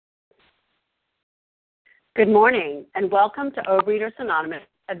Good morning, and welcome to Overeaters Anonymous,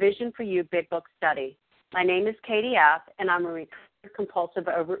 a Vision for You Big Book study. My name is Katie F., and I'm a recovered compulsive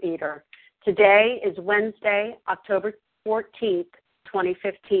overeater. Today is Wednesday, October 14th,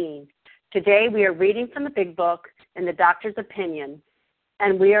 2015. Today we are reading from the Big Book in the Doctor's Opinion,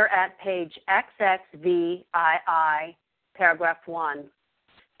 and we are at page XXVII, paragraph 1.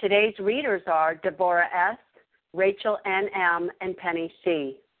 Today's readers are Deborah S., Rachel N.M., and Penny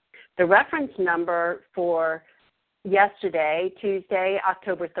C. The reference number for yesterday, Tuesday,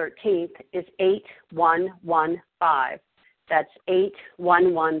 October 13th, is 8115. That's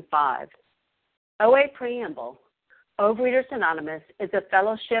 8115. OA Preamble. Overeaters Anonymous is a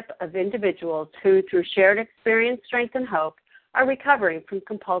fellowship of individuals who, through shared experience, strength, and hope, are recovering from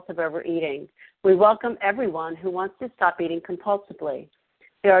compulsive overeating. We welcome everyone who wants to stop eating compulsively.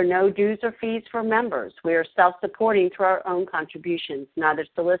 There are no dues or fees for members. We are self-supporting through our own contributions, neither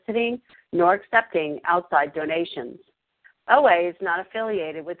soliciting nor accepting outside donations. OA is not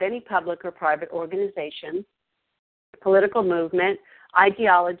affiliated with any public or private organization, political movement,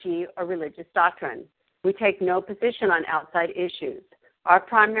 ideology, or religious doctrine. We take no position on outside issues. Our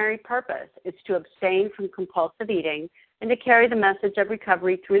primary purpose is to abstain from compulsive eating and to carry the message of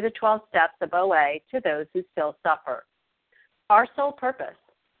recovery through the 12 steps of OA to those who still suffer. Our sole purpose.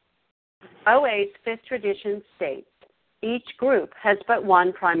 OA's fifth tradition states, each group has but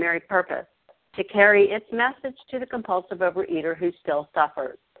one primary purpose, to carry its message to the compulsive overeater who still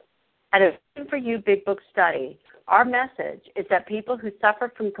suffers. At a Vision for You Big Book study, our message is that people who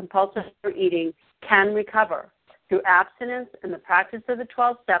suffer from compulsive overeating can recover through abstinence and the practice of the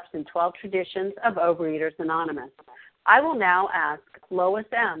 12 steps and 12 traditions of Overeaters Anonymous. I will now ask Lois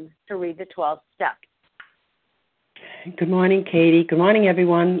M. to read the 12 steps. Good morning, Katie. Good morning,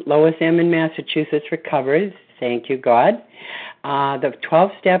 everyone. Lois M. in Massachusetts recovers. Thank you, God. The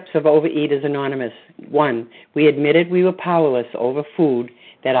 12 steps of Overeaters Anonymous. 1, we admitted we were powerless over food,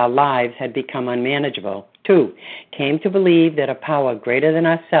 that our lives had become unmanageable. 2, came to believe that a power greater than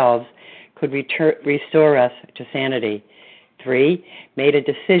ourselves could restore us to sanity. 3, made a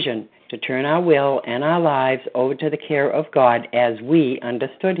decision to turn our will and our lives over to the care of God as we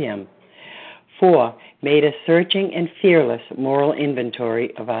understood Him. 4, made a searching and fearless moral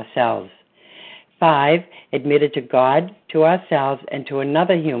inventory of ourselves. 5, admitted to God, to ourselves, and to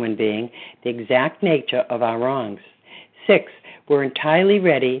another human being the exact nature of our wrongs. 6, were entirely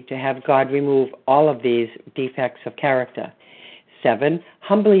ready to have God remove all of these defects of character. 7,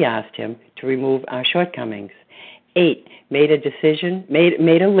 humbly asked Him to remove our shortcomings. 8, made a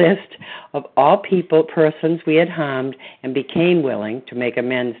list of all persons we had harmed and became willing to make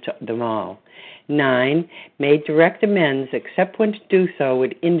amends to them all. 9, made direct amends except when to do so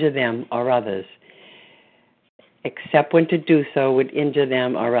would injure them or others.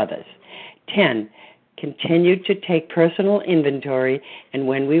 10, continued to take personal inventory and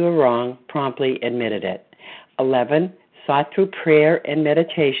when we were wrong, promptly admitted it. 11, sought through prayer and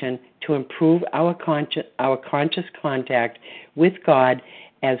meditation to improve our conscious contact with God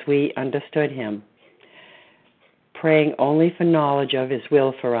as we understood Him, praying only for knowledge of His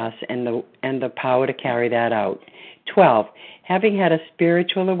will for us and the power to carry that out. 12, having had a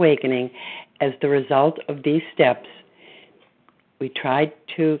spiritual awakening as the result of these steps, we tried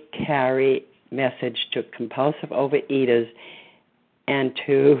to carry message to compulsive overeaters and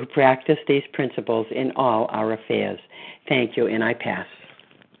to practice these principles in all our affairs. Thank you, and I pass.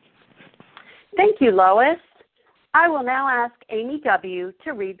 Thank you, Lois. I will now ask Amy W.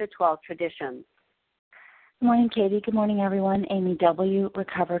 to read the 12 traditions. Good morning, Katie. Good morning, everyone. Amy W.,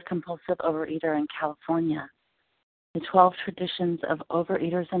 recovered compulsive overeater in California. The 12 traditions of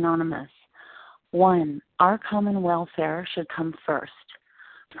Overeaters Anonymous. 1, our common welfare should come first.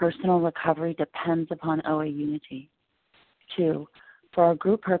 Personal recovery depends upon OA unity. 2, for our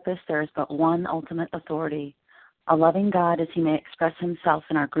group purpose, there is but one ultimate authority, a loving God as He may express Himself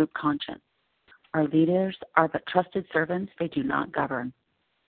in our group conscience. Our leaders are but trusted servants, they do not govern.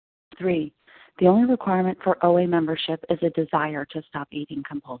 3, the only requirement for OA membership is a desire to stop eating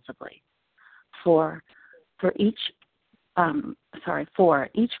compulsively. 4, each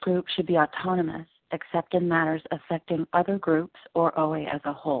group should be autonomous except in matters affecting other groups or OA as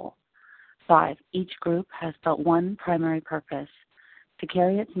a whole. 5, each group has but one primary purpose, to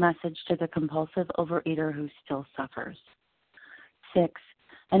carry its message to the compulsive overeater who still suffers. 6,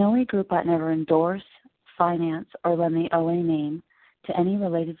 an OA group ought never endorse, finance, or lend the OA name to any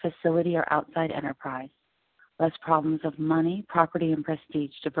related facility or outside enterprise, lest problems of money, property, and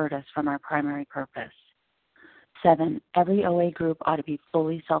prestige divert us from our primary purpose. 7, every OA group ought to be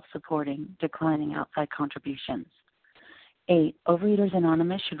fully self-supporting, declining outside contributions. 8. Overeaters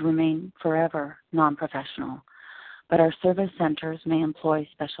Anonymous should remain forever non-professional, but our service centers may employ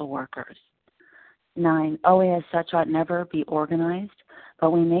special workers. 9. OA as such ought never be organized,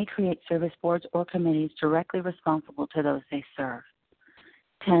 but we may create service boards or committees directly responsible to those they serve.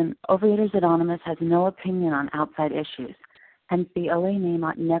 10. Overeaters Anonymous has no opinion on outside issues, hence the OA name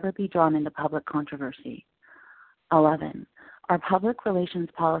ought never be drawn into public controversy. 11. Our public relations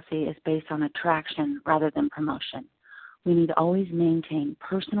policy is based on attraction rather than promotion. We need to always maintain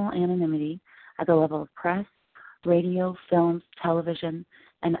personal anonymity at the level of press, radio, films, television,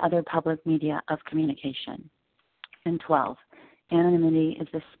 and other public media of communication. And 12. Anonymity is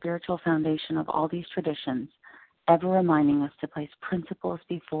the spiritual foundation of all these traditions, ever reminding us to place principles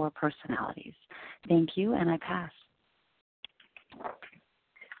before personalities. Thank you, and I pass.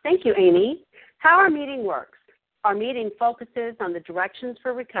 Thank you, Amy. How our meeting works. Our meeting focuses on the directions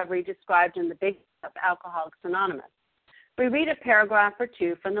for recovery described in the Big Book of Alcoholics Anonymous. We read a paragraph or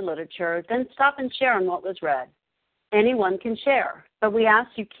two from the literature, then stop and share on what was read. Anyone can share, but we ask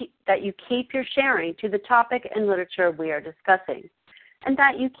that you keep your sharing to the topic and literature we are discussing, and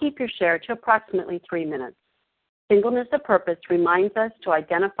that you keep your share to approximately 3 minutes. Singleness of purpose reminds us to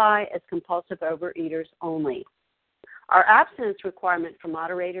identify as compulsive overeaters only. Our abstinence requirement for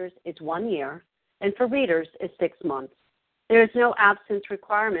moderators is 1 year, and for readers is 6 months. There is no abstinence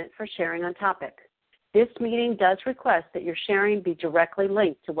requirement for sharing on topic. This meeting does request that your sharing be directly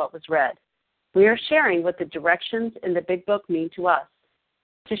linked to what was read. We are sharing what the directions in the Big Book mean to us.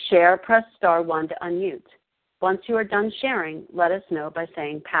 To share, press *1 to unmute. Once you are done sharing, let us know by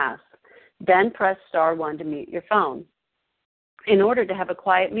saying pass. Then press *1 to mute your phone. In order to have a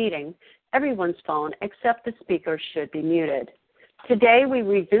quiet meeting, everyone's phone except the speaker should be muted. Today we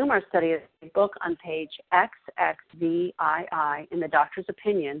resume our study of the book on page XXVII in the Doctor's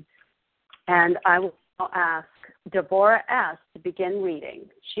Opinion, and I will ask Deborah S. to begin reading.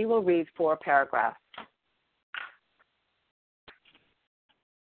 She will read 4 paragraphs.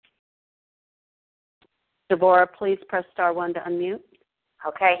 Deborah, please press *1 to unmute.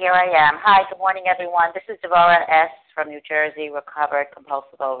 Okay, here I am. Hi, good morning, everyone. This is Deborah S. from New Jersey, recovered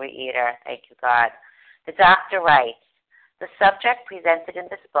compulsive overeater. Thank you, God. The doctor writes, the subject presented in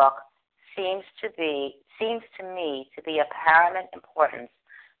this book seems to me to be of paramount importance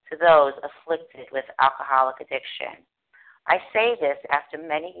to those afflicted with alcoholic addiction. I say this after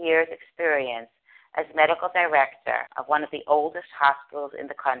many years' experience as medical director of one of the oldest hospitals in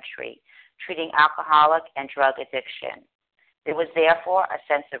the country, treating alcoholic and drug addiction. There was therefore a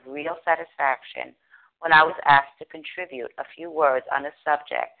sense of real satisfaction when I was asked to contribute a few words on a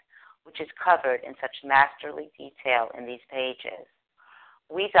subject which is covered in such masterly detail in these pages.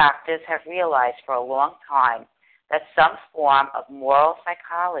 We doctors have realized for a long time that some form of moral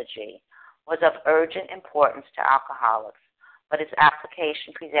psychology was of urgent importance to alcoholics, but its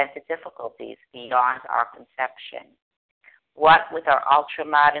application presented difficulties beyond our conception. What with our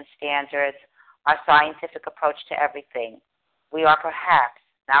ultra-modern standards, our scientific approach to everything, we are perhaps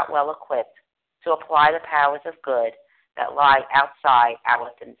not well equipped to apply the powers of good that lie outside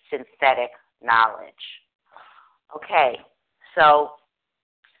our synthetic knowledge. Okay, so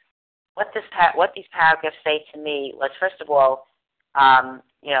what these paragraphs say to me was, first of all,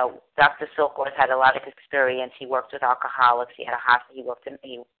 Dr. Silkworth had a lot of experience. He worked with alcoholics. He worked in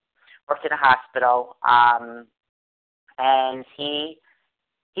a hospital, and he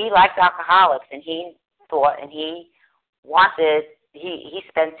liked alcoholics, and he thought, and he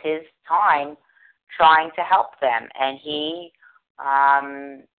spent his time trying to help them, and he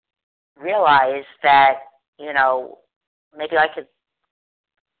realized that, maybe I could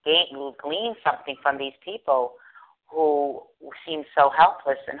glean something from these people who seemed so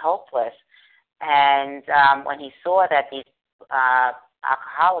helpless and hopeless. And when he saw that these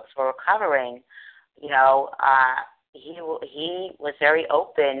alcoholics were recovering, he was very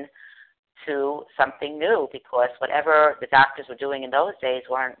open to something new, because whatever the doctors were doing in those days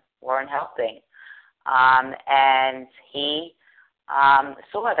weren't helping. And he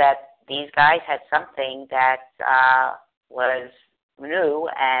saw that these guys had something that was new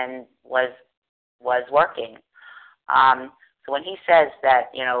and was working. So when he says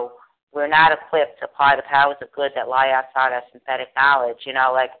that, we're not equipped to apply the powers of good that lie outside our synthetic knowledge,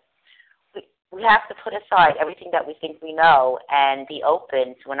 we have to put aside everything that we think we know and be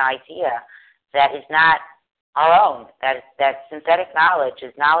open to an idea that is not our own, that synthetic knowledge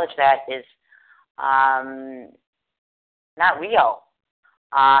is knowledge that is not real.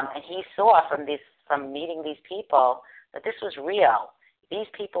 And he saw from meeting these people that this was real. These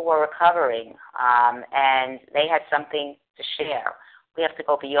people were recovering, and they had something to share. We have to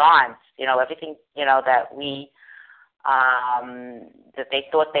go beyond, everything, that we that they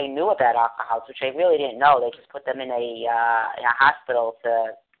thought they knew about alcoholics, which they really didn't know. They just put them in a hospital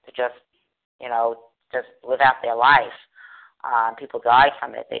to just just live out their life. People died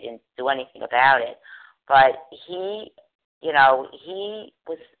from it. They didn't do anything about it. But he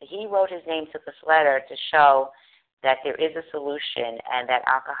wrote his name to this letter to show that there is a solution and that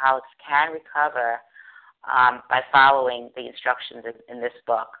alcoholics can recover by following the instructions in this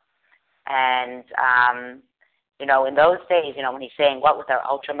book. And, in those days, when he's saying, what with our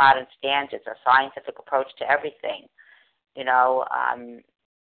ultra-modern standards, our scientific approach to everything, we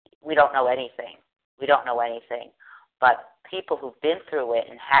don't know anything. We don't know anything. But people who've been through it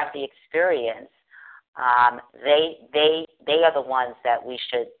and have the experience, they are the ones that we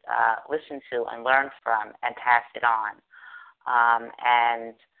should listen to and learn from and pass it on.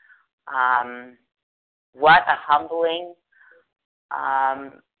 What a humbling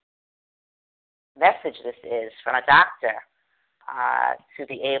message this is from a doctor to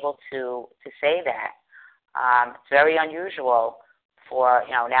be able to say that. It's very unusual for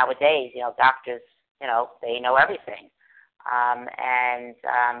nowadays. Doctors they know everything, and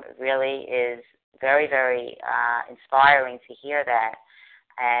really is very, very inspiring to hear that,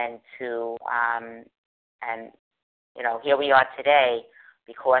 and to here we are today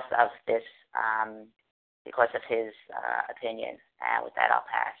because of this, because of his opinion. And with that, I'll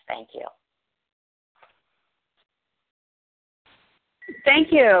pass. Thank you.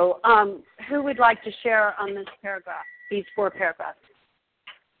 Thank you. Who would like to share on this paragraph? These 4 paragraphs.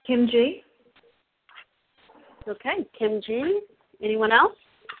 Kim G. Okay, Kim G. Anyone else?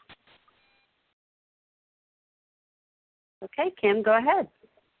 Okay, Kim, go ahead.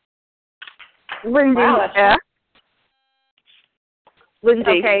 Lindy. Wow.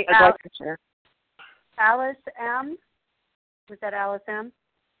 Lindy. Okay, I'd like to share. Alice M. Was that Alice M?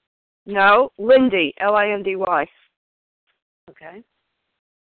 No, Lindy. Lindy. Okay.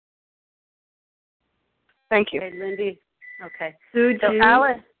 Thank you. Okay, Lindy. Okay. Sue G. So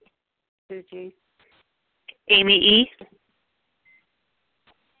Alice. Sue G. Amy E.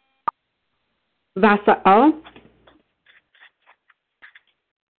 Vasa O.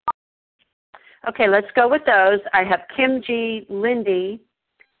 Okay, let's go with those. I have Kim G, Lindy,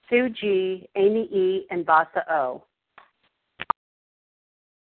 Sue G, Amy E, and Vasa O.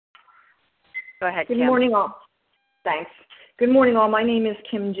 Go ahead, Kim. Good morning, all. Thanks. Good morning, all. My name is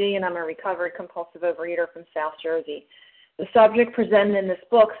Kim G, and I'm a recovered compulsive overeater from South Jersey. The subject presented in this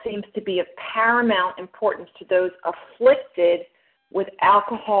book seems to be of paramount importance to those afflicted with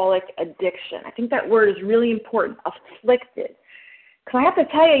alcoholic addiction. I think that word is really important, afflicted. Because I have to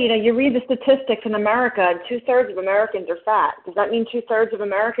tell you, you read the statistics in America, and 2/3 of Americans are fat. Does that mean 2/3 of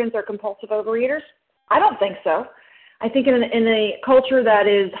Americans are compulsive overeaters? I don't think so. I think in a culture that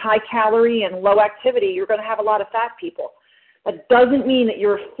is high calorie and low activity, you're going to have a lot of fat people. That doesn't mean that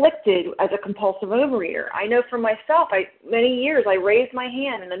you're afflicted as a compulsive overeater. I know for myself, many years I raised my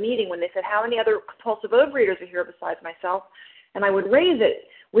hand in a meeting when they said, how many other compulsive overeaters are here besides myself? And I would raise it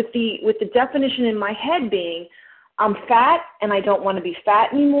with the definition in my head being, I'm fat and I don't want to be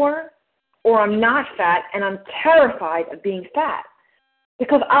fat anymore, or I'm not fat and I'm terrified of being fat.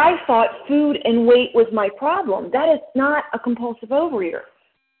 Because I thought food and weight was my problem. That is not a compulsive overeater.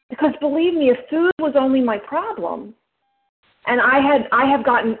 Because believe me, if food was only my problem, and I have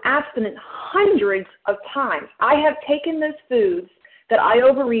gotten abstinent hundreds of times. I have taken those foods that I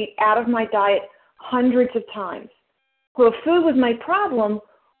overeat out of my diet hundreds of times. So if food was my problem,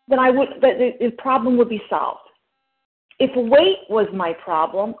 then the problem would be solved. If weight was my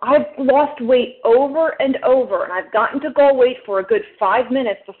problem, I've lost weight over and over, and I've gotten to goal weight for a good 5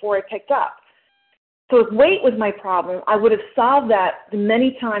 minutes before I picked up. So if weight was my problem, I would have solved that the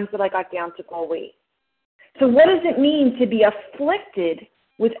many times that I got down to goal weight. So what does it mean to be afflicted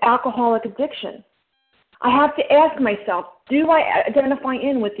with alcoholic addiction? I have to ask myself, do I identify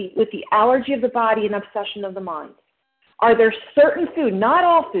with the allergy of the body and obsession of the mind? Are there certain food, not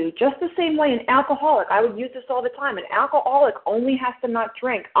all food, just the same way an alcoholic, I would use this all the time, an alcoholic only has to not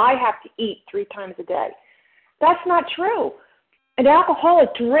drink. I have to eat 3 times a day. That's not true. An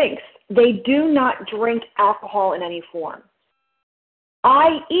alcoholic drinks. They do not drink alcohol in any form.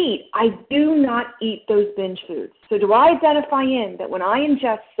 I do not eat those binge foods. So do I identify that when I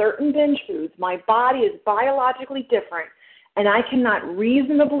ingest certain binge foods, my body is biologically different and I cannot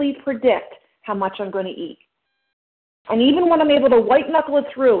reasonably predict how much I'm going to eat. And even when I'm able to white-knuckle it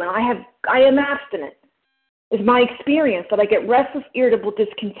through and I am abstinent, is my experience that I get restless, irritable,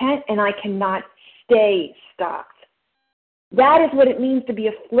 discontent, and I cannot stay stopped. That is what it means to be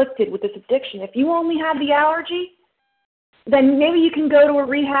afflicted with this addiction. If you only have the allergy, then maybe you can go to a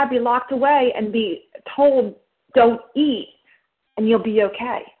rehab, be locked away, and be told don't eat, and you'll be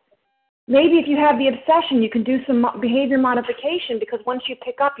okay. Maybe if you have the obsession, you can do some behavior modification, because once you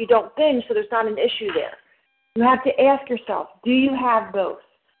pick up, you don't binge, so there's not an issue there. You have to ask yourself, do you have both?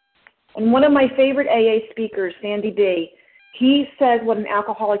 And one of my favorite AA speakers, Sandy B., he says what an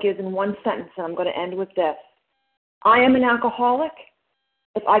alcoholic is in one sentence, and I'm going to end with this. I am an alcoholic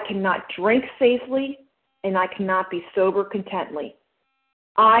if I cannot drink safely and I cannot be sober contently.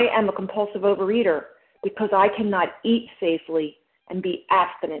 I am a compulsive overeater because I cannot eat safely and be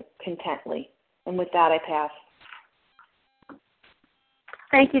abstinent contently. And with that, I pass.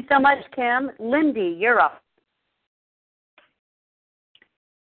 Thank you so much, Kim. Lindy, you're up.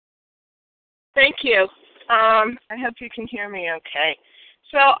 Thank you. I hope you can hear me okay.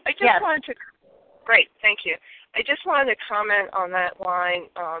 So I just wanted to, great, thank you. I just wanted to comment on that line,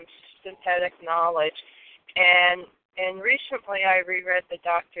 synthetic knowledge. And recently I reread the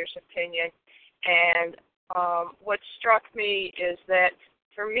doctor's opinion, and what struck me is that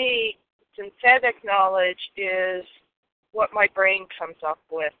for me, synthetic knowledge is what my brain comes up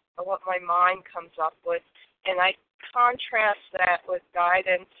with, or what my mind comes up with, and I contrast that with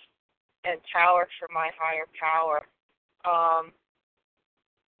guidance and power from my higher power.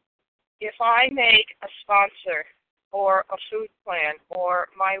 If I make a sponsor or a food plan or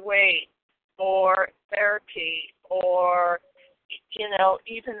my weight or therapy or,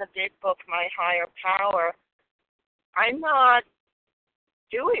 even the big book, My Higher Power, I'm not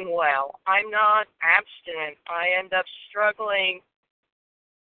doing well. I'm not abstinent. I end up struggling.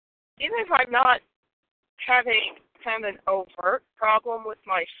 Even if I'm not having kind of an overt problem with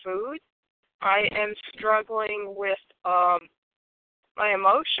my food, I am struggling with my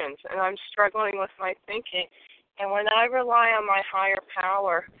emotions, and I'm struggling with my thinking. And when I rely on my higher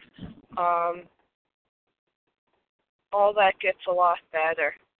power, all that gets a lot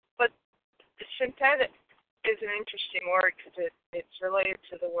better. But synthetic is an interesting word because it's related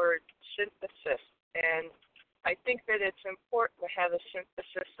to the word synthesis. And I think that it's important to have a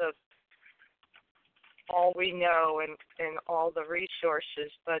synthesis of all we know and all the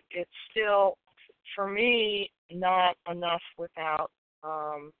resources, but it's still, for me, not enough without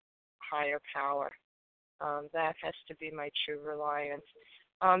higher power. That has to be my true reliance.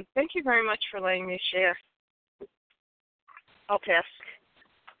 Thank you very much for letting me share. I'll pass.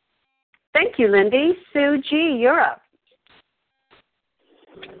 Thank you, Lindy. Sue G., you're up.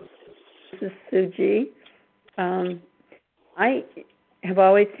 This is Sue G. I have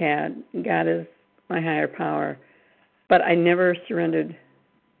always had God as my higher power, but I never surrendered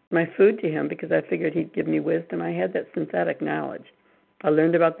my food to him because I figured he'd give me wisdom. I had that synthetic knowledge. I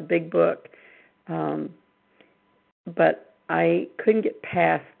learned about the big book, but I couldn't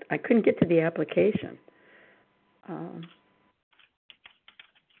get to the application.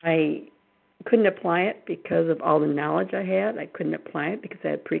 I couldn't apply it because of all the knowledge I had. I couldn't apply it because I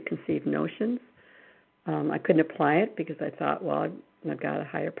had preconceived notions. I couldn't apply it because I thought, well, I've got a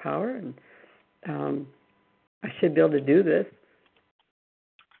higher power, and I should be able to do this.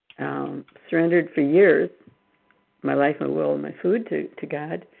 Surrendered for years, my life, my will, and my food to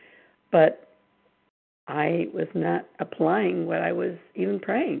God, but I was not applying what I was even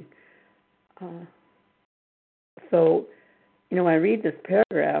praying. So, when I read this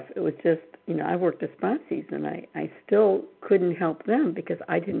paragraph, it was just, I worked with sponsees, and I still couldn't help them because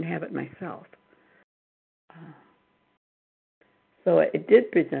I didn't have it myself. So it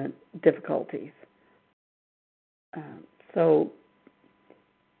did present difficulties. So,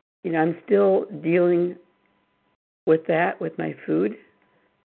 I'm still dealing with that, with my food.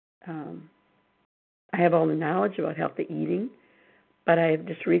 I have all the knowledge about healthy eating, but I have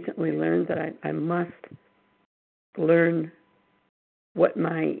just recently learned that I must learn what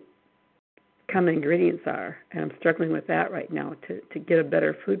my common ingredients are, and I'm struggling with that right now to get a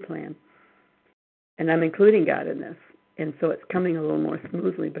better food plan. And I'm including God in this, and so it's coming a little more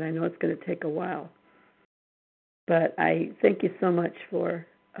smoothly, but I know it's going to take a while. But I thank you so much for,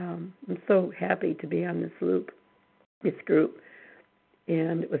 I'm so happy to be on this group,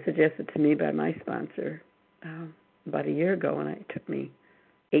 and it was suggested to me by my sponsor about a year ago, and it took me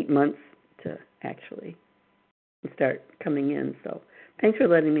 8 months to actually start coming in. So thanks for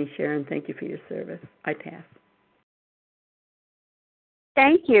letting me share, and thank you for your service. I pass.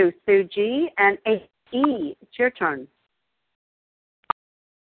 Thank you, Sue G. And A.E., it's your turn.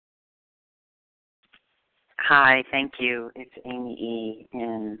 Hi, thank you. It's Amy E.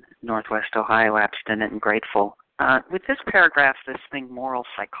 in Northwest Ohio, abstinent and grateful. With this paragraph, this thing, moral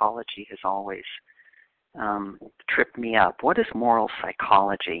psychology, has always tripped me up. What is moral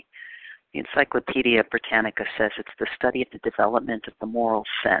psychology? The Encyclopedia Britannica says it's the study of the development of the moral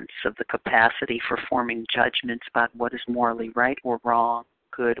sense, of the capacity for forming judgments about what is morally right or wrong,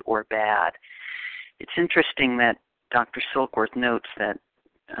 good or bad. It's interesting that Dr. Silkworth notes that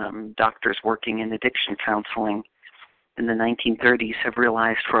doctors working in addiction counseling in the 1930s have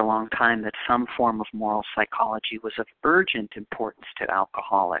realized for a long time that some form of moral psychology was of urgent importance to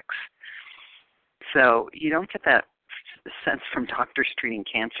alcoholics. So you don't get that sense from doctors treating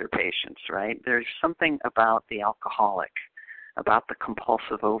cancer patients, right? There's something about the alcoholic, about the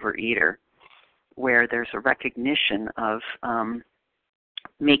compulsive overeater, where there's a recognition of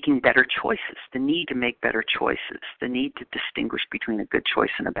making better choices, the need to make better choices, the need to distinguish between a good choice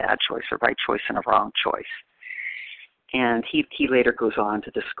and a bad choice, a right choice and a wrong choice. And he later goes on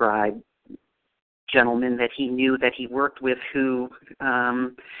to describe gentlemen that he knew that he worked with who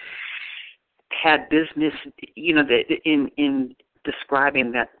had business, in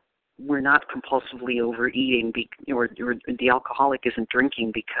describing that we're not compulsively overeating, or the alcoholic isn't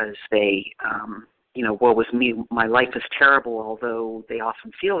drinking because they, woe is me, my life is terrible, although they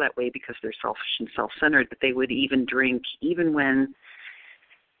often feel that way because they're selfish and self-centered, but they would even drink even when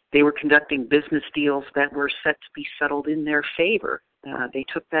they were conducting business deals that were set to be settled in their favor. They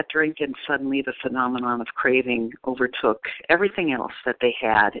took that drink and suddenly the phenomenon of craving overtook everything else that they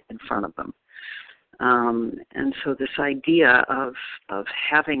had in front of them. And so this idea of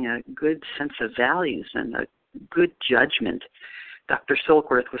having a good sense of values and a good judgment, Dr.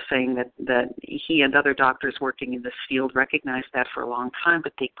 Silkworth was saying that he and other doctors working in this field recognized that for a long time,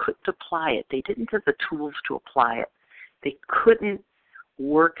 but they couldn't apply it. They didn't have the tools to apply it. They couldn't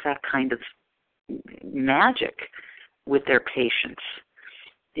work that kind of magic with their patients.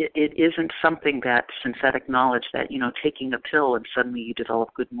 It isn't something that synthetic knowledge that, taking a pill and suddenly you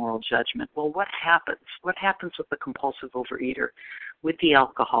develop good moral judgment. Well, what happens? What happens with the compulsive overeater, with the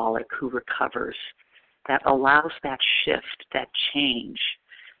alcoholic who recovers, that allows that shift, that change,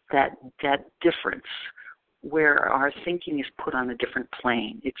 that difference, where our thinking is put on a different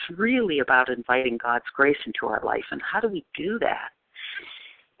plane? It's really about inviting God's grace into our life. And how do we do that?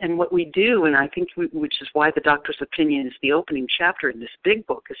 And what we do, and I think which is why the doctor's opinion is the opening chapter in this big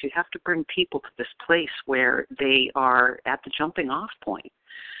book, is you have to bring people to this place where they are at the jumping off point,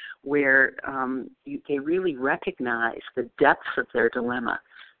 where they really recognize the depths of their dilemma,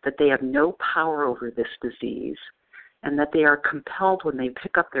 that they have no power over this disease, and that they are compelled when they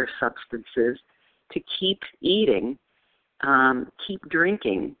pick up their substances to keep eating, keep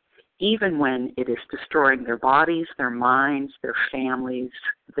drinking, even when it is destroying their bodies, their minds, their families,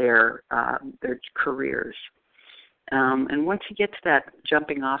 their careers. And once you get to that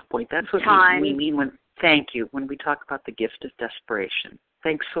jumping off point, that's what we mean when we talk about the gift of desperation.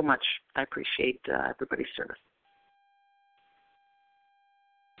 Thanks so much. I appreciate everybody's service.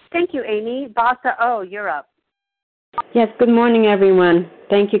 Thank you, Amy. Vasa O., you're up. Yes, good morning, everyone.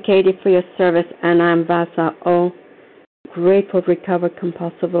 Thank you, Katie, for your service. And I'm Vasa O., grateful recovered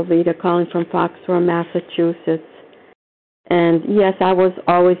compulsive overeater, calling from Foxborough, Massachusetts. And yes, I was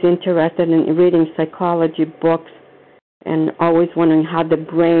always interested in reading psychology books and always wondering how the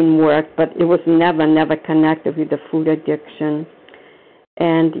brain worked, but it was never connected with the food addiction.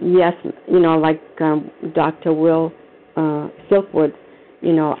 And yes, like Dr. Will Silkwood,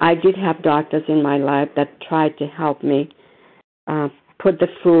 I did have doctors in my life that tried to help me put the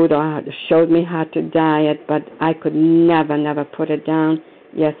food or showed me how to diet, but I could never put it down.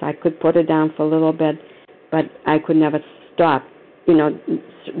 Yes, I could put it down for a little bit, but I could never stop,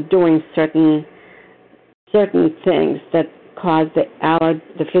 doing certain things that caused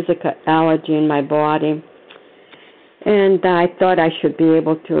the physical allergy in my body. And I thought I should be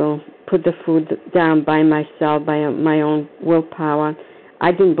able to put the food down by myself, by my own willpower.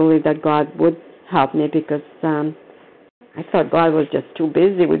 I didn't believe that God would help me because I thought God was just too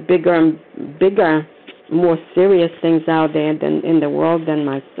busy with bigger, more serious things out there than in the world than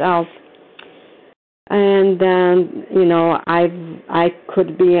myself. And I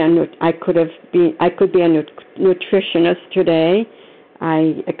could be a nutritionist today.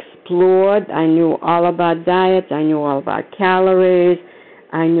 I explored. I knew all about diets. I knew all about calories.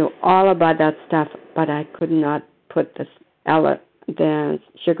 I knew all about that stuff, but I could not put the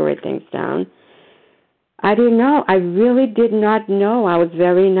sugary things down. I didn't know. I really did not know. I was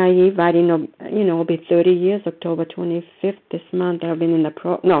very naive. I didn't know, it'll be 30 years, October 25th this month. I've been in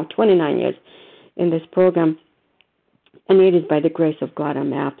 29 years in this program. And it is by the grace of God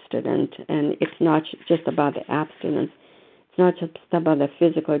I'm abstinent. And it's not just about the abstinence. It's not just about the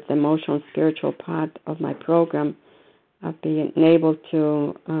physical, it's the emotional and spiritual part of my program. I've been able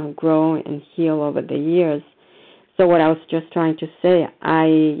to grow and heal over the years. So what I was just trying to say,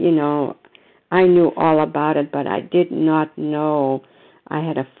 I knew all about it, but I did not know I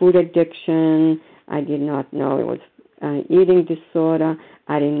had a food addiction. I did not know it was an eating disorder.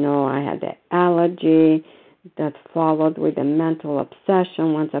 I didn't know I had the allergy that followed with a mental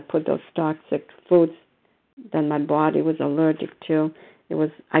obsession once I put those toxic foods that my body was allergic to.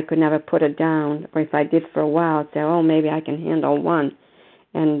 I could never put it down, or if I did for a while, I'd say, oh, maybe I can handle one.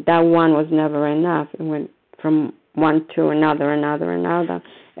 And that one was never enough. It went from one to another,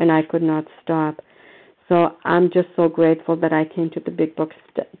 and I could not stop. So I'm just so grateful that I came to the big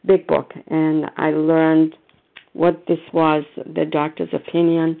book, and I learned what this was, the doctor's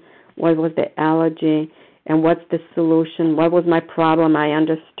opinion, what was the allergy, and what's the solution, what was my problem. I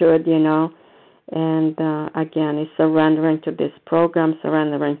understood, And again, it's surrendering to this program,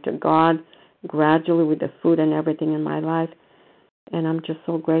 surrendering to God, gradually with the food and everything in my life. And I'm just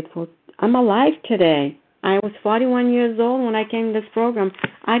so grateful. I'm alive today. I was 41 years old when I came to this program.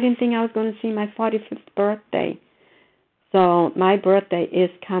 I didn't think I was going to see my 45th birthday. So my birthday is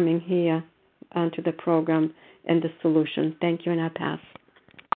coming here onto the program and the solution. Thank you, and I pass.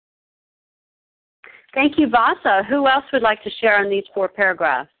 Thank you, Vasa. Who else would like to share on these 4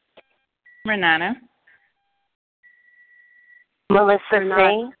 paragraphs? Renata. Melissa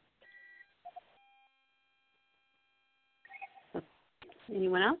C.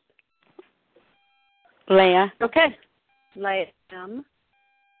 Anyone else? Leah. Okay. Leah M.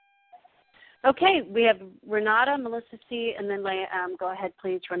 Okay, we have Renata, Melissa C., and then Leah M. Go ahead,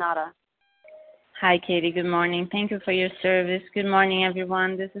 please, Renata. Hi, Katie. Good morning. Thank you for your service. Good morning,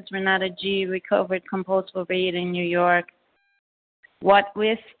 everyone. This is Renata G., recovered compulsive overeater in New York. What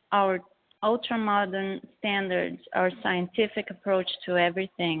with our ultra-modern standards, our scientific approach to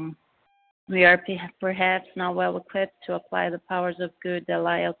everything, we are perhaps not well equipped to apply the powers of good that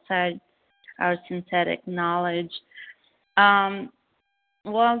lie outside our synthetic knowledge.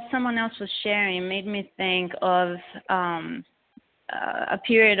 While someone else was sharing, it made me think of a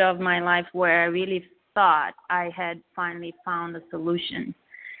period of my life where I really thought I had finally found a solution,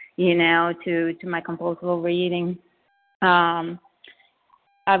 to my compulsive overeating.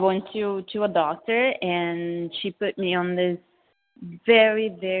 I went to a doctor, and she put me on this very,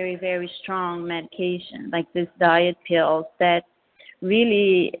 very, very strong medication, like this diet pills that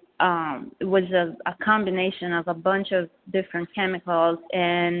really was a combination of a bunch of different chemicals.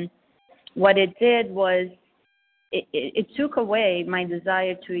 And what it did was it took away my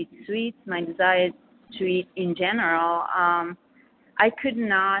desire to eat sweets, my desire to eat in general. I could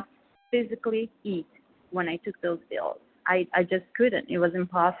not physically eat when I took those pills. I just couldn't. It was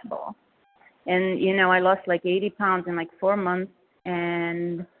impossible. And, I lost like 80 pounds in like 4 months,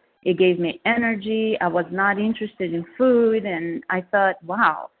 and it gave me energy. I was not interested in food, and I thought,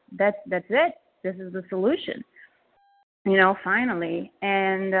 wow, that's it. This is the solution, finally.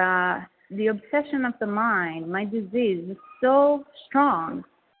 And the obsession of the mind, my disease, was so strong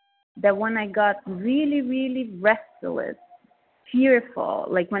that when I got really, really restless, fearful,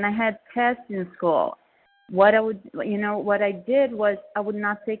 like when I had tests in school, what I did was I would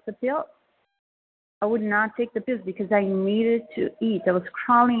not take the pills. I would not take the pills because I needed to eat. I was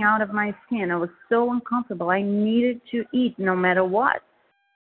crawling out of my skin. I was so uncomfortable. I needed to eat no matter what.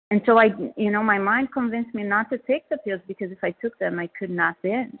 And so my mind convinced me not to take the pills because if I took them, I could not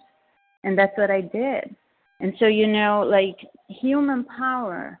binge. And that's what I did. And so, human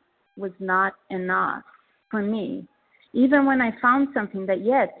power was not enough for me. Even when I found something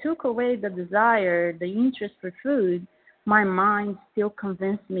that, took away the desire, the interest for food, my mind still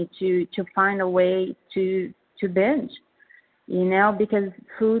convinced me to find a way to binge, because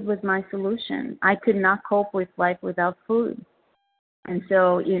food was my solution. I could not cope with life without food. And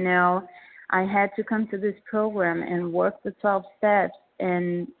so, I had to come to this program and work the 12 steps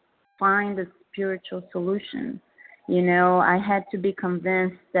and find a spiritual solution. I had to be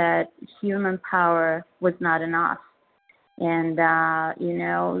convinced that human power was not enough. And,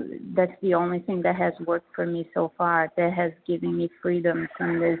 that's the only thing that has worked for me so far, that has given me freedom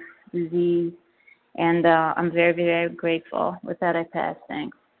from this disease. And I'm very, very grateful. With that, I pass.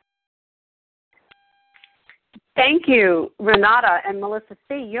 Thanks. Thank you, Renata. And Melissa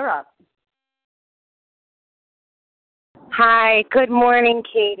C., you're up. Hi. Good morning,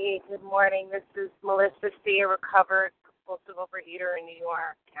 Katie. Good morning. This is Melissa C., a recovered compulsive overeater in New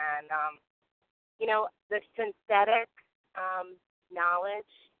York. And, the synthetic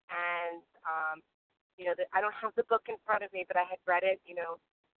knowledge and, I don't have the book in front of me, but I had read it,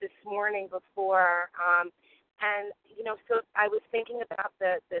 this morning before. So I was thinking about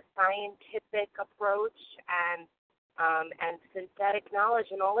the scientific approach and synthetic knowledge,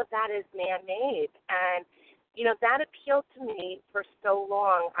 and all of that is man-made. And that appealed to me for so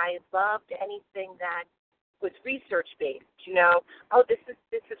long. I loved anything that was research-based,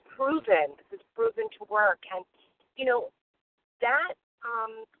 this is proven. This is proven to work. And, that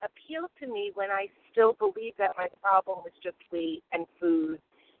appealed to me when I still believed that my problem was just weight and food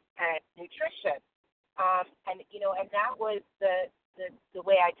and nutrition. And that was the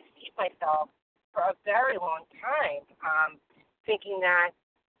way I deceived myself for a very long time, thinking that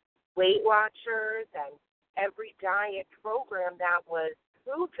Weight Watchers and every diet program that was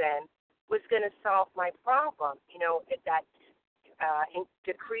proven was going to solve my problem. That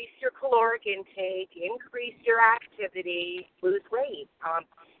decrease your caloric intake, increase your activity, lose weight.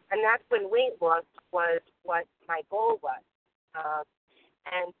 And that's when weight loss was what my goal was.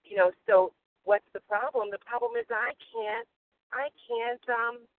 So what's the problem? The problem is I can't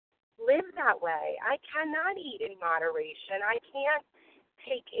live that way. I cannot eat in moderation. I can't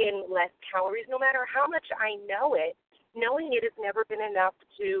take in less calories, no matter how much I know it. Knowing it has never been enough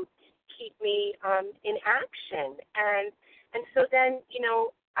to keep me in action. And so then,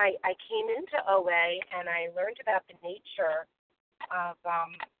 I came into OA and I learned about the nature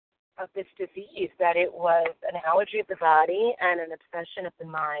of this disease, that it was an allergy of the body and an obsession of the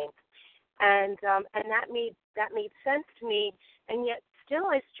mind. And that made sense to me, and yet still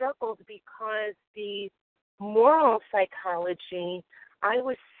I struggled because the moral psychology, I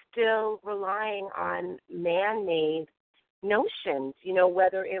was still relying on man-made notions,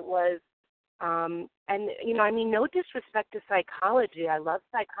 whether it was, no disrespect to psychology. I love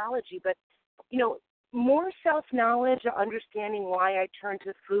psychology, but, more self-knowledge, understanding why I turned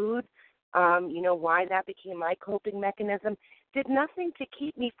to food, why that became my coping mechanism, did nothing to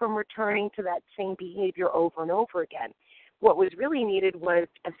keep me from returning to that same behavior over and over again. What was really needed was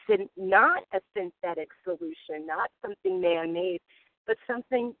not a synthetic solution, not something man-made, but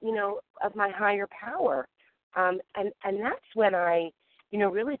something, of my higher power. And that's when I,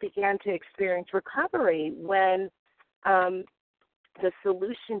 really began to experience recovery, when the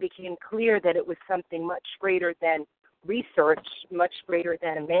solution became clear that it was something much greater than research, much greater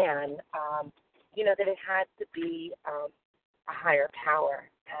than a man, that it had to be a higher power.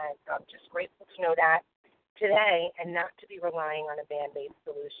 And I'm just grateful to know that today and not to be relying on a man-made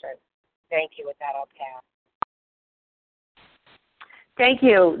solution. Thank you. With that, I'll pass. Thank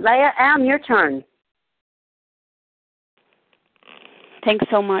you. Leah M., your turn. Thanks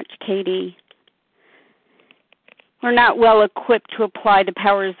so much, Katie. We're not well equipped to apply the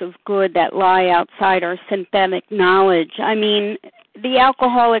powers of good that lie outside our synthetic knowledge. I mean, the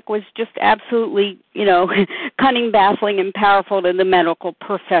alcoholic was just absolutely, cunning, baffling, and powerful to the medical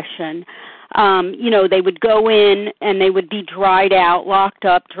profession. They would go in and they would be dried out, locked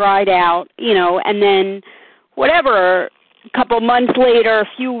up, dried out, and then whatever, a couple months later, a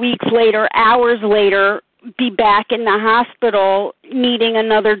few weeks later, hours later, be back in the hospital needing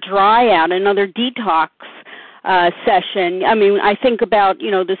another dry out, another detox session. I mean, I think about,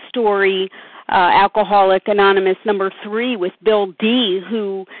 the story, Alcoholic Anonymous number 3 with Bill D.,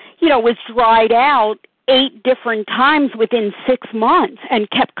 who, was dried out 8 different times within 6 months and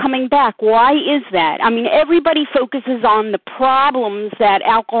kept coming back. Why is that? I mean, everybody focuses on the problems that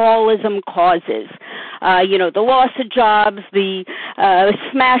alcoholism causes. The loss of jobs, the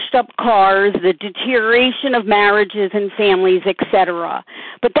smashed up cars, the deterioration of marriages and families, etc.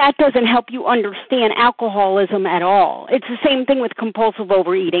 But that doesn't help you understand alcoholism at all. It's the same thing with compulsive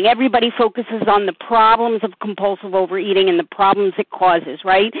overeating. Everybody focuses on the problems of compulsive overeating and the problems it causes,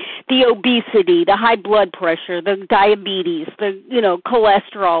 right? The obesity, the high blood pressure, the diabetes, the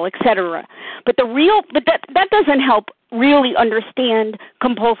cholesterol, etc. But that doesn't help really understand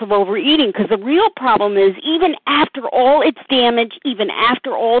compulsive overeating, because the real problem is, even after all its damage, even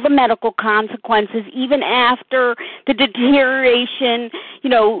after all the medical consequences, even after the deterioration,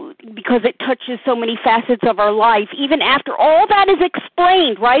 because it touches so many facets of our life, even after all that is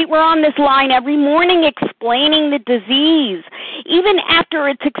explained, right? We're on this line every morning explaining the disease. Even after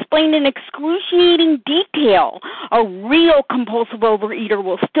it's explained in excruciating detail, a real compulsive overeater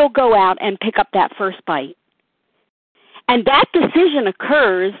will still go out and pick up that first bite. And that decision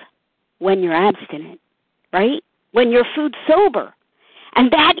occurs when you're abstinent, right? When you're food sober.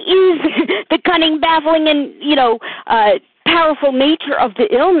 And that is the cunning, baffling, and, powerful nature of the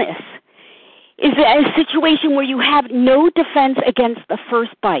illness, is a situation where you have no defense against the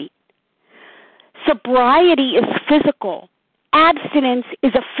first bite. Sobriety is physical. Abstinence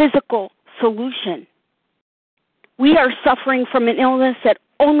is a physical solution. We are suffering from an illness that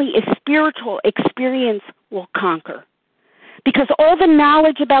only a spiritual experience will conquer. because all the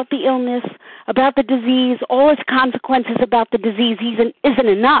knowledge about the illness, about the disease, all its consequences about the disease isn't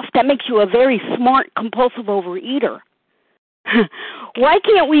enough. That makes you a very smart compulsive overeater. Why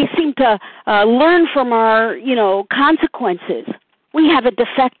can't we seem to learn from our, consequences? We have a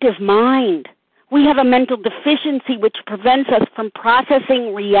defective mind. We have a mental deficiency which prevents us from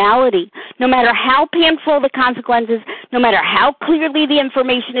processing reality. No matter how painful the consequences, no matter how clearly the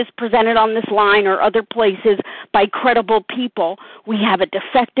information is presented on this line or other places by credible people, we have a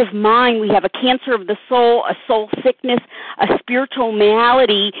defective mind. We have a cancer of the soul, a soul sickness, a spiritual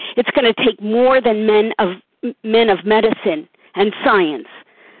malady. It's going to take more than men of medicine and science.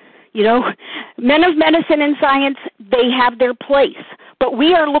 Men of medicine and science, they have their place. But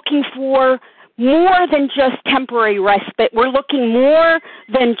we are looking for more than just temporary respite. We're looking more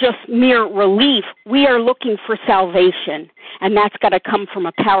than just mere relief. We are looking for salvation, and that's got to come from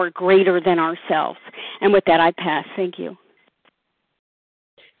a power greater than ourselves. And with that, I pass. Thank you.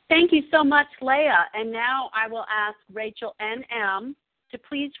 Thank you so much, Leah. And now I will ask Rachel N.M. to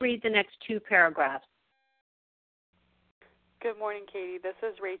please read the next 2 paragraphs. Good morning, Katie. This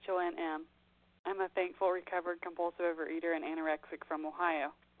is Rachel N.M. I'm a thankful, recovered, compulsive overeater and anorexic from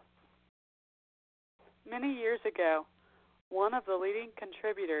Ohio. Many years ago, one of the leading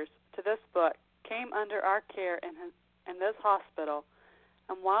contributors to this book came under our care in this hospital,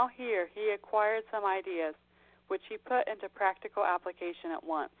 and while here, he acquired some ideas which he put into practical application at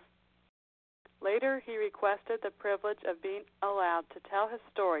once. Later, he requested the privilege of being allowed to tell his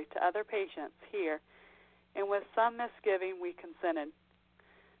story to other patients here, and with some misgiving, we consented.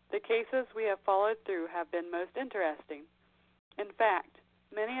 The cases we have followed through have been most interesting. In fact,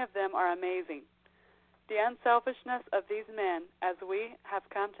 many of them are amazing. The unselfishness of these men, as we have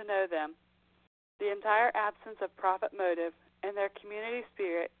come to know them, the entire absence of profit motive, and their community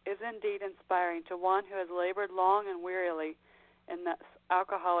spirit is indeed inspiring to one who has labored long and wearily in this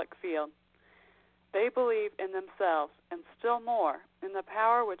alcoholic field. They believe in themselves, and still more, in the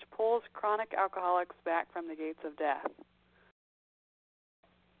power which pulls chronic alcoholics back from the gates of death.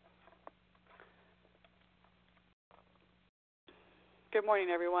 Good morning,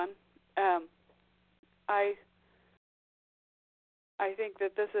 everyone. I think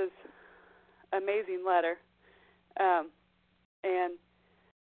that this is an amazing letter, and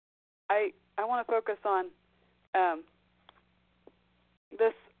I want to focus on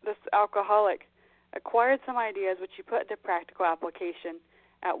this alcoholic acquired some ideas which he put into practical application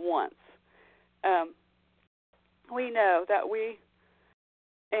at once. We know that we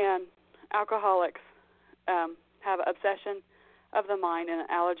and alcoholics have an obsession of the mind and an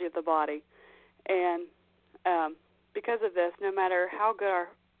allergy of the body. And because of this, no matter how good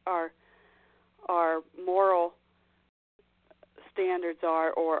our moral standards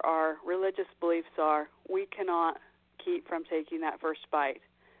are or our religious beliefs are, we cannot keep from taking that first bite.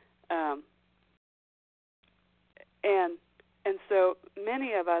 And so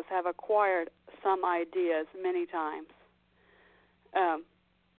many of us have acquired some ideas many times.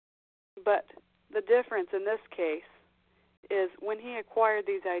 But the difference in this case is when he acquired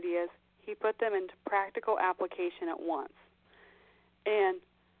these ideas, he put them into practical application at once. And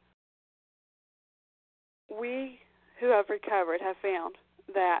we who have recovered have found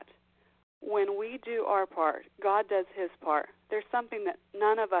that when we do our part, God does his part. There's something that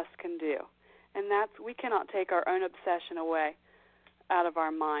none of us can do, and that's we cannot take our own obsession away out of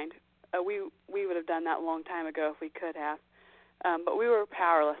our mind. We would have done that a long time ago if we could have, but we were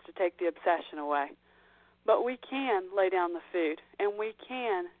powerless to take the obsession away. But we can lay down the food, and we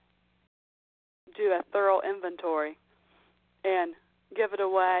can do a thorough inventory and give it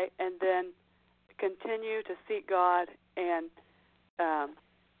away, and then continue to seek God and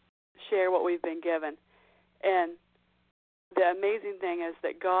share what we've been given. And the amazing thing is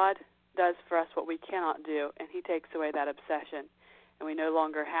that God does for us what we cannot do, and he takes away that obsession, and we no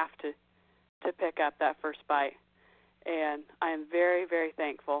longer have to pick up that first bite. And I am very, very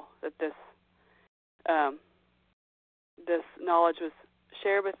thankful that this knowledge was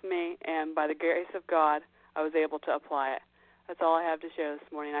shared with me, and by the grace of God, I was able to apply it. That's all I have to share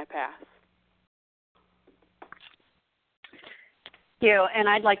this morning. I pass. Thank you. And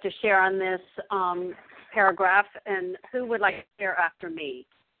I'd like to share on this paragraph. And who would like to share after me?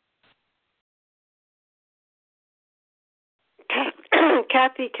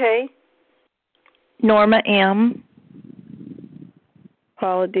 Kathy K. Norma M.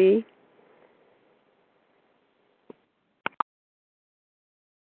 Paula D.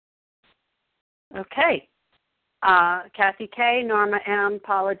 Okay. Kathy K., Norma M.,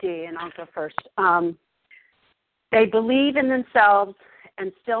 Paula D., and I'll go first. They believe in themselves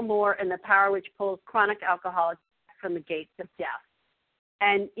and still more in the power which pulls chronic alcoholics from the gates of death.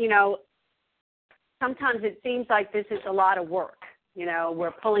 And, sometimes it seems like this is a lot of work.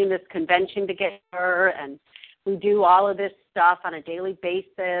 We're pulling this convention together, and we do all of this stuff on a daily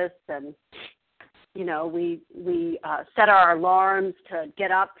basis, and we set our alarms to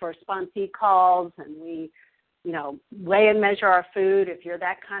get up for sponsee calls, and we weigh and measure our food if you're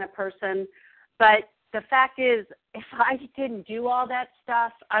that kind of person. But the fact is, if I didn't do all that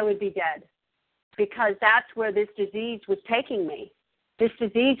stuff, I would be dead, because that's where this disease was taking me. This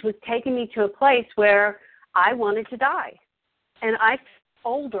disease was taking me to a place where I wanted to die. And I felt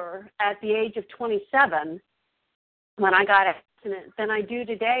older at the age of 27 when I got an accident than I do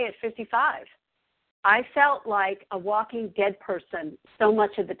today at 55. I felt like a walking dead person so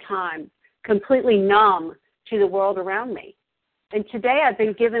much of the time, completely numb to the world around me. And today I've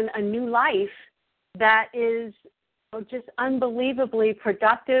been given a new life that is just unbelievably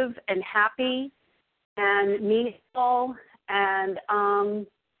productive and happy and meaningful and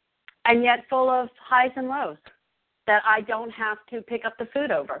yet full of highs and lows that I don't have to pick up the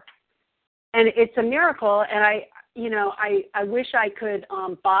food over. And it's a miracle, and I wish I could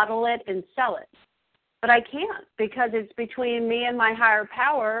bottle it and sell it. But I can't, because it's between me and my higher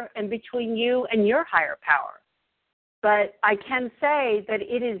power and between you and your higher power. But I can say that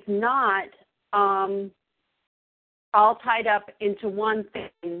it is not all tied up into one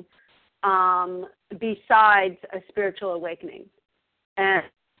thing besides a spiritual awakening. And,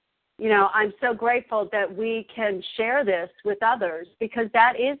 I'm so grateful that we can share this with others, because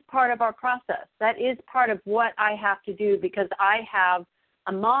that is part of our process. That is part of what I have to do, because I have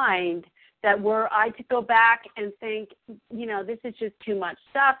a mind that were I to go back and think, this is just too much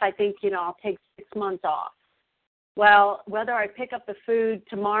stuff, I think, I'll take 6 months off. Well, whether I pick up the food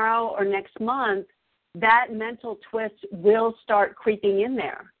tomorrow or next month, that mental twist will start creeping in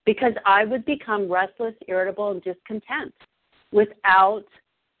there, because I would become restless, irritable, and discontent without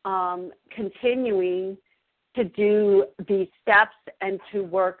continuing to do these steps and to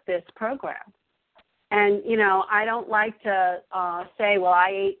work this program. And, I don't like to say, well, I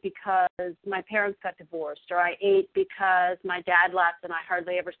ate because my parents got divorced, or I ate because my dad left and I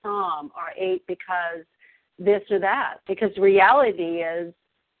hardly ever saw him, or I ate because this or that. Because reality is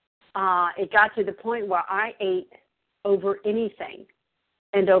it got to the point where I ate over anything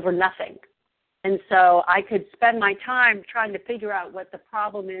and over nothing. And so I could spend my time trying to figure out what the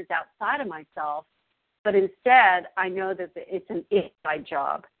problem is outside of myself, but instead I know that it's an inside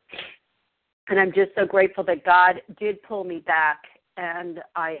job. And I'm just so grateful that God did pull me back, and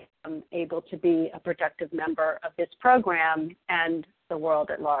I am able to be a productive member of this program and the world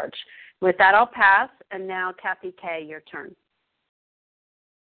at large. With that, I'll pass. And now, Kathy K., your turn.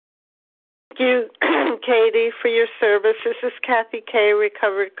 Thank you, Katie, for your service. This is Kathy K.,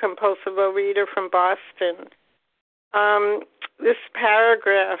 recovered compulsive overeater from Boston. This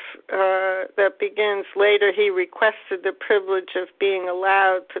paragraph that begins, later he requested the privilege of being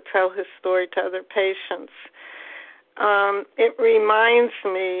allowed to tell his story to other patients. It reminds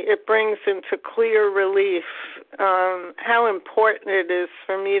me, it brings into clear relief how important it is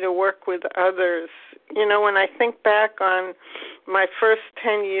for me to work with others. When I think back on my first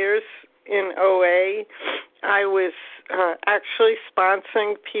 10 years in OA, I was actually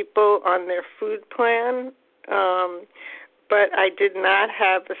sponsoring people on their food plan, but I did not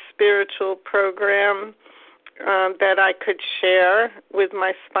have a spiritual program that I could share with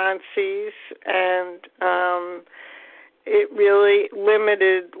my sponsees, and it really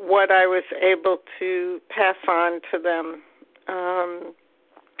limited what I was able to pass on to them.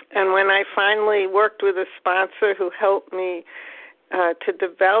 And when I finally worked with a sponsor who helped me to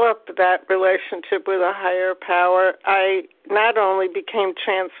develop that relationship with a higher power, I not only became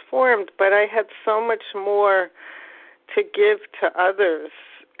transformed, but I had so much more to give to others.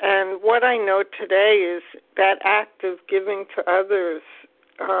 And what I know today is that act of giving to others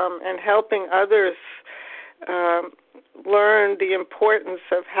and helping others learn the importance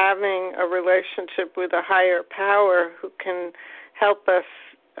of having a relationship with a higher power who can help us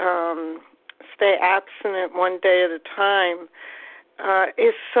stay abstinent one day at a time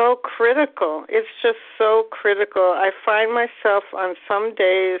is so critical. It's just so critical. I find myself on some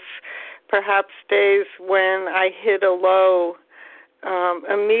days, perhaps days when I hit a low,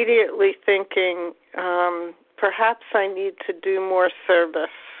 immediately thinking, perhaps I need to do more service.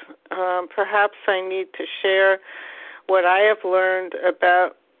 Perhaps I need to share what I have learned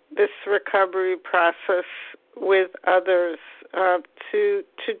about this recovery process with others to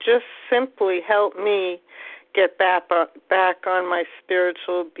just simply help me get back on my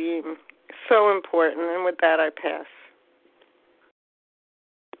spiritual beam. So important. And with that, I pass.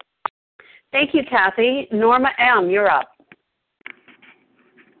 Thank you, Kathy. Norma M., you're up.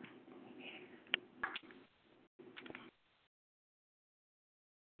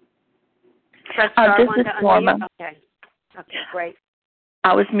 Press star this one is to unmute. Norma. Okay, great.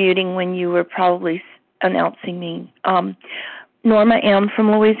 I was muting when you were probably announcing me. Norma M.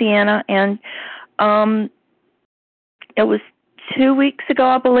 from Louisiana, and it was 2 weeks ago,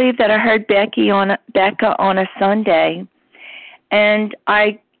 I believe, that I heard Becca on a Sunday, and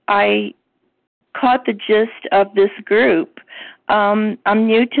I caught the gist of this group. I'm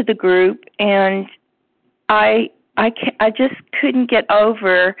new to the group, and I just couldn't get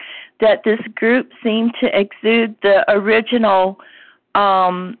over that this group seemed to exude the original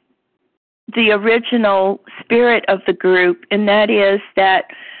spirit of the group, and that is that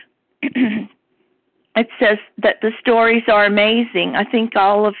it says that the stories are amazing. I think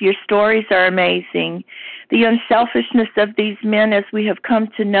all of your stories are amazing. The unselfishness of these men as we have come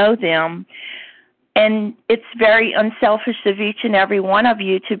to know them. And it's very unselfish of each and every one of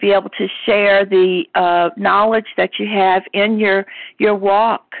you to be able to share the knowledge that you have in your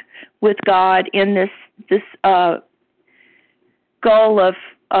walk with God in this goal of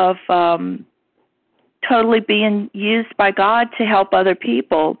totally being used by God to help other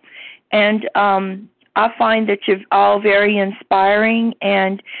people. And I find that you're all very inspiring,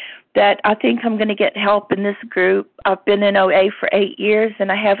 and that I think I'm going to get help in this group. I've been in OA for 8 years,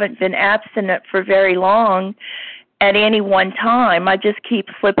 and I haven't been abstinent for very long at any one time. I just keep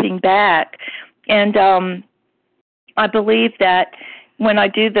slipping back. And I believe that when I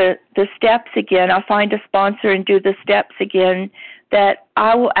do the steps again, I'll find a sponsor and do the steps again, that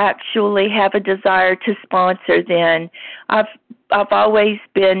I will actually have a desire to sponsor then. I've always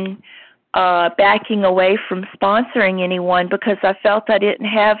been backing away from sponsoring anyone because I felt I didn't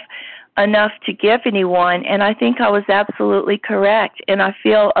have enough to give anyone, and I think I was absolutely correct. And I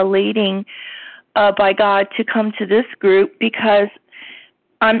feel a leading by God to come to this group because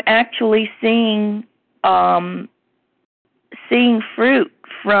I'm actually seeing fruit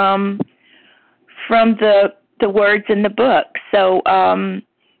from the words in the book. So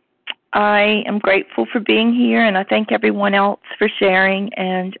I am grateful for being here, and I thank everyone else for sharing,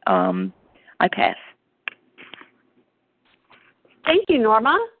 and I pass. Thank you,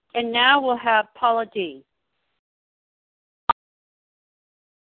 Norma. And now we'll have Paula D.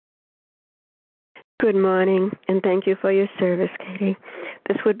 Good morning, and thank you for your service, Katie.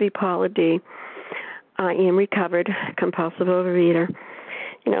 This would be Paula D. I am recovered compulsive overeater.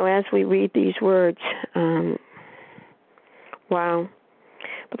 You know, as we read these words, wow.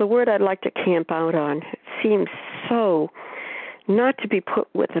 But the word I'd like to camp out on seems so not to be put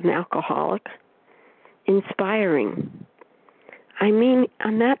with an alcoholic, inspiring. I mean,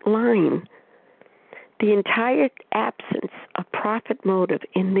 on that line, the entire absence of profit motive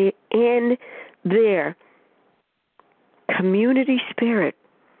in their community spirit.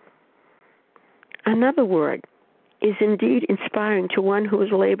 Another word is indeed inspiring to one who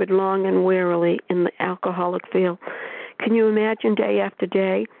has labored long and wearily in the alcoholic field. Can you imagine day after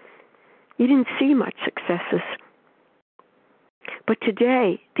day? You didn't see much successes. But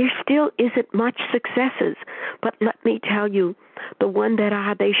today, there still isn't much successes. But let me tell you, the one that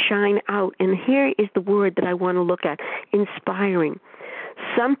are, they shine out. And here is the word that I want to look at, inspiring.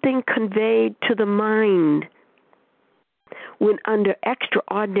 Something conveyed to the mind when under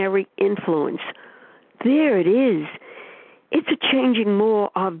extraordinary influence. There it is. It's a changing more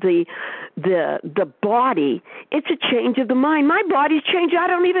of the body. It's a change of the mind. My body's changed I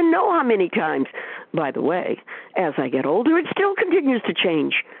don't even know how many times. By the way, as I get older, it still continues to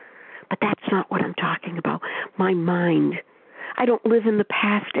change. But that's not what I'm talking about. My mind. I don't live in the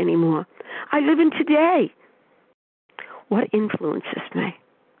past anymore. I live in today. What influences me?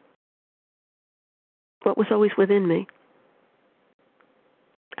 What was always within me?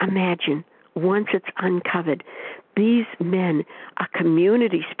 Imagine, once it's uncovered, these men, a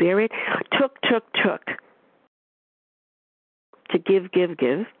community spirit, took to give.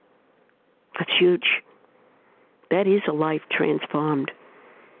 That's huge. That is a life transformed.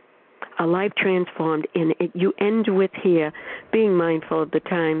 A life transformed. And you end with here, being mindful of the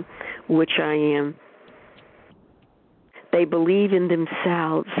time, which I am. They believe in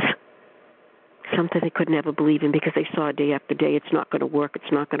themselves. Something they could never believe in because they saw day after day, it's not going to work.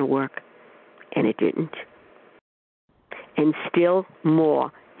 And it didn't. And still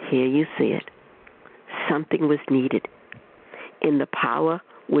more, here you see it. Something was needed in the power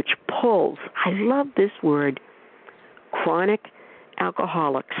which pulls, I love this word, chronic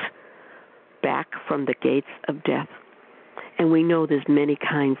alcoholics back from the gates of death. And we know there's many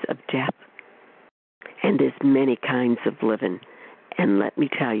kinds of death. And there's many kinds of living. And let me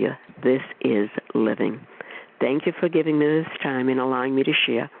tell you, this is living. Thank you for giving me this time and allowing me to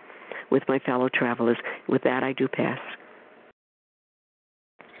share with my fellow travelers. With that, I do pass.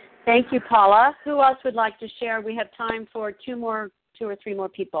 Thank you, Paula. Who else would like to share? We have time for two or three more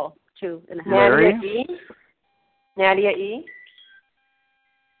people. 2.5. Nadia E. Nadia E.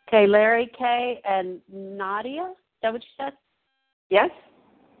 Okay, Larry K. and Nadia. Is that what you said? Yes.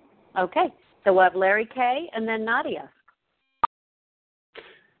 Okay. So we'll have Larry K. and then Nadia.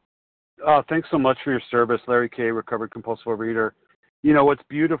 Thanks so much for your service, Larry K., recovered compulsive overeater. You know, what's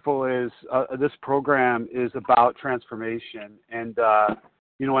beautiful is this program is about transformation. And,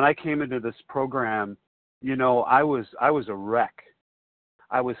 you know, when I came into this program, you know, I was a wreck.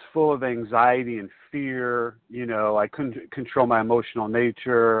 I was full of anxiety and fear. You know, I couldn't control my emotional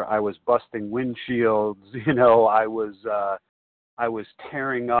nature. I was busting windshields. You know, I was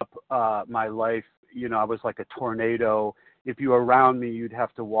tearing up my life. You know, I was like a tornado. If you were around me, you'd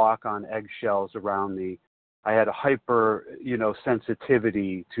have to walk on eggshells around me. I had a hyper, you know,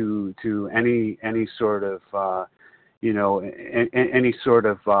 sensitivity to any sort of, you know, any sort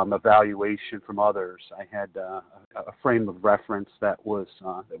of evaluation from others. I had a frame of reference that was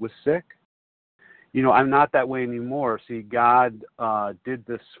sick. You know, I'm not that way anymore. See, God did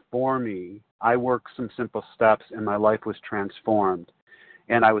this for me. I worked some simple steps, and my life was transformed.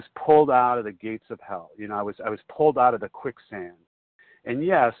 And I was pulled out of the gates of hell. You know, I was pulled out of the quicksand. And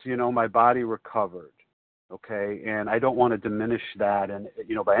yes, you know, my body recovered. Okay, and I don't want to diminish that, and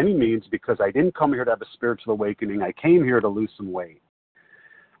you know, by any means, because I didn't come here to have a spiritual awakening. I came here to lose some weight.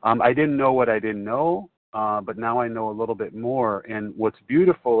 I didn't know what I didn't know, but now I know a little bit more. And what's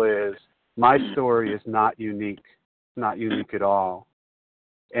beautiful is my story is not unique, not unique at all.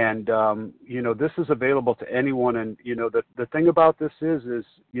 And you know, this is available to anyone. And you know, the thing about this is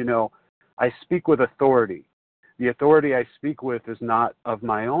you know, I speak with authority. The authority I speak with is not of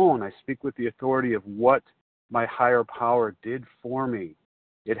my own. I speak with the authority of what my higher power did for me.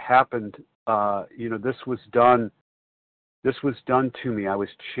 It happened, you know, this was done to me. I was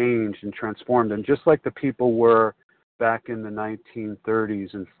changed and transformed. And just like the people were back in the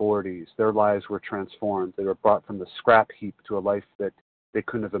 1930s and 40s, their lives were transformed. They were brought from the scrap heap to a life that they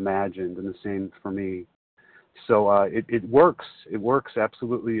couldn't have imagined, and the same for me. So it works. It works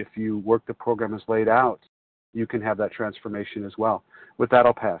absolutely. If you work the program as laid out, you can have that transformation as well. With that,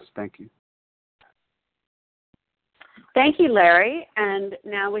 I'll pass. Thank you. Thank you, Larry. And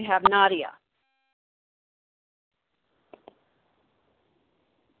now we have Nadia.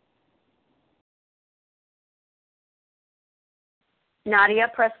 Nadia,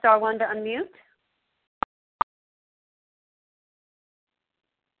 press star 1 to unmute.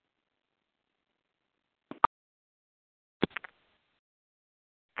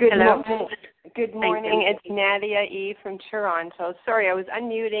 Good morning. It's Nadia E. from Toronto. Sorry, I was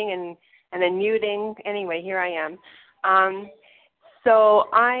unmuting and then muting. Anyway, here I am. So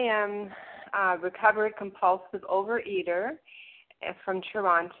I am a recovered compulsive overeater from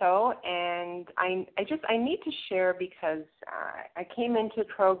Toronto, and I need to share because I came into the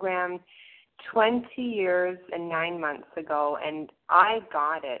program 20 years and 9 months ago, and I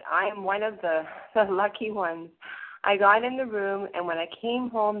got it. I am one of the lucky ones. I got in the room, and when I came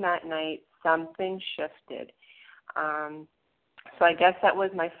home that night, something shifted. So I guess that was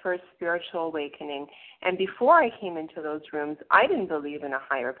my first spiritual awakening. And before I came into those rooms, I didn't believe in a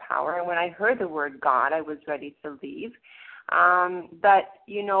higher power. And when I heard the word God, I was ready to leave. But,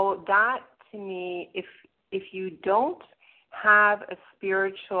 you know, that to me, if you don't have a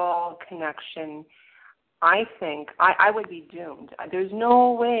spiritual connection, I think I would be doomed. There's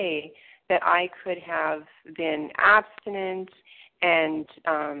no way that I could have been abstinent, and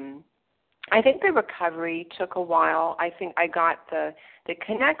I think the recovery took a while. I think I got the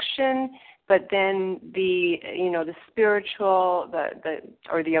connection, but then the spiritual,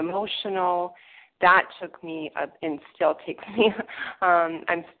 the emotional, that took me and still takes me.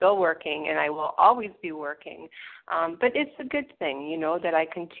 I'm still working, and I will always be working. But it's a good thing, you know, that I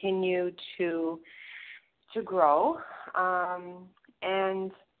continue to grow.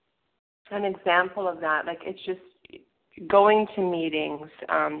 And an example of that, like, it's just going to meetings,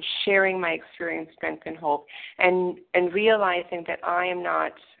 sharing my experience, strength, and hope, and realizing that I am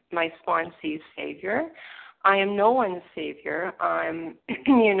not my sponsee's savior. I am no one's savior. I'm,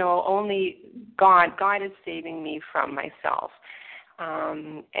 you know, only God. God is saving me from myself.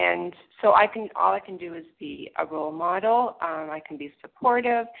 And so all I can do is be a role model. I can be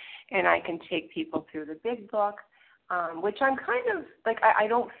supportive, and I can take people through the big book. Which I'm kind of, like, I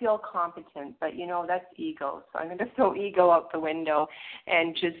don't feel competent, but, you know, that's ego. So I'm going to throw ego out the window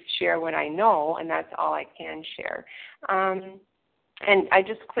and just share what I know, and that's all I can share. And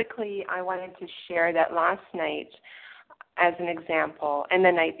I wanted to share that last night as an example, and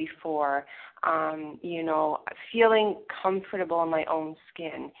the night before, feeling comfortable in my own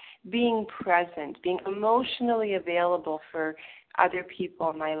skin, being present, being emotionally available for other people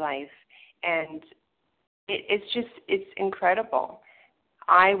in my life. And it's incredible.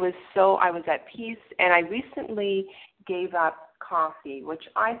 I was at peace, and I recently gave up coffee, which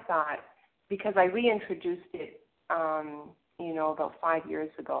I thought, because I reintroduced it, about 5 years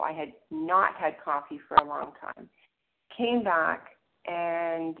ago. I had not had coffee for a long time. Came back,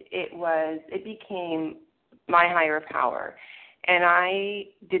 and it became my higher power. And I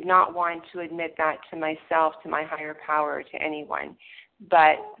did not want to admit that to myself, to my higher power, to anyone.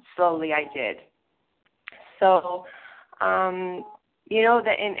 But slowly I did. So, and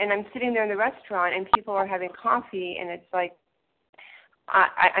I'm sitting there in the restaurant, and people are having coffee, and it's like,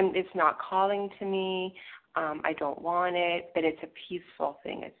 it's not calling to me. I don't want it, but it's a peaceful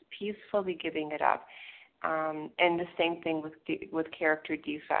thing. It's peacefully giving it up. And the same thing with character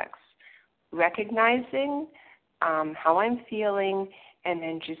defects. Recognizing how I'm feeling, and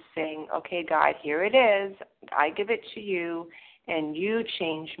then just saying, okay, God, here it is. I give it to you, and you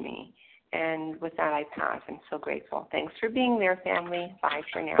change me. And with that, I pass. I'm so grateful. Thanks for being there, family. Bye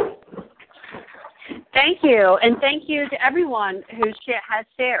for now. Thank you, and thank you to everyone who has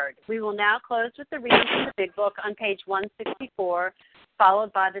shared. We will now close with the reading from the Big Book on page 164,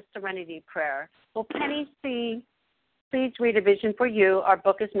 followed by the Serenity Prayer. Will Penny C. please read a vision for you? Our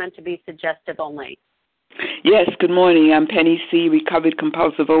book is meant to be suggestive only. Yes, good morning. I'm Penny C., recovered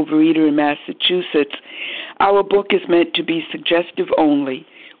compulsive overeater in Massachusetts. Our book is meant to be suggestive only.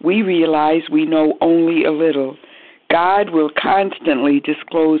 We realize we know only a little. God will constantly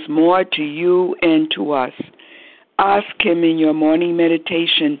disclose more to you and to us. Ask Him in your morning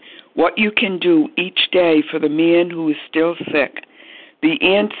meditation what you can do each day for the man who is still sick. The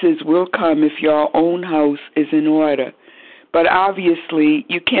answers will come if your own house is in order. But obviously,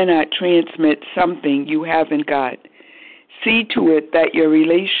 you cannot transmit something you haven't got. See to it that your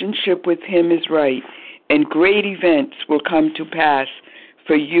relationship with Him is right, and great events will come to pass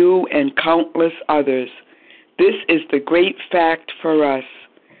for you and countless others. This is the great fact for us.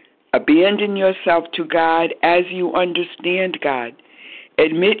 Abandon yourself to God as you understand God.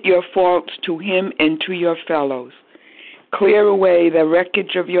 Admit your faults to Him and to your fellows. Clear away the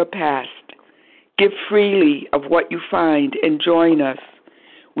wreckage of your past. Give freely of what you find and join us.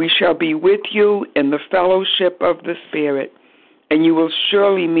 We shall be with you in the fellowship of the Spirit, and you will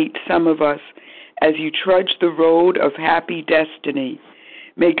surely meet some of us as you trudge the road of happy destiny.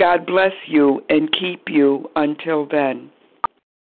 May God bless you and keep you until then.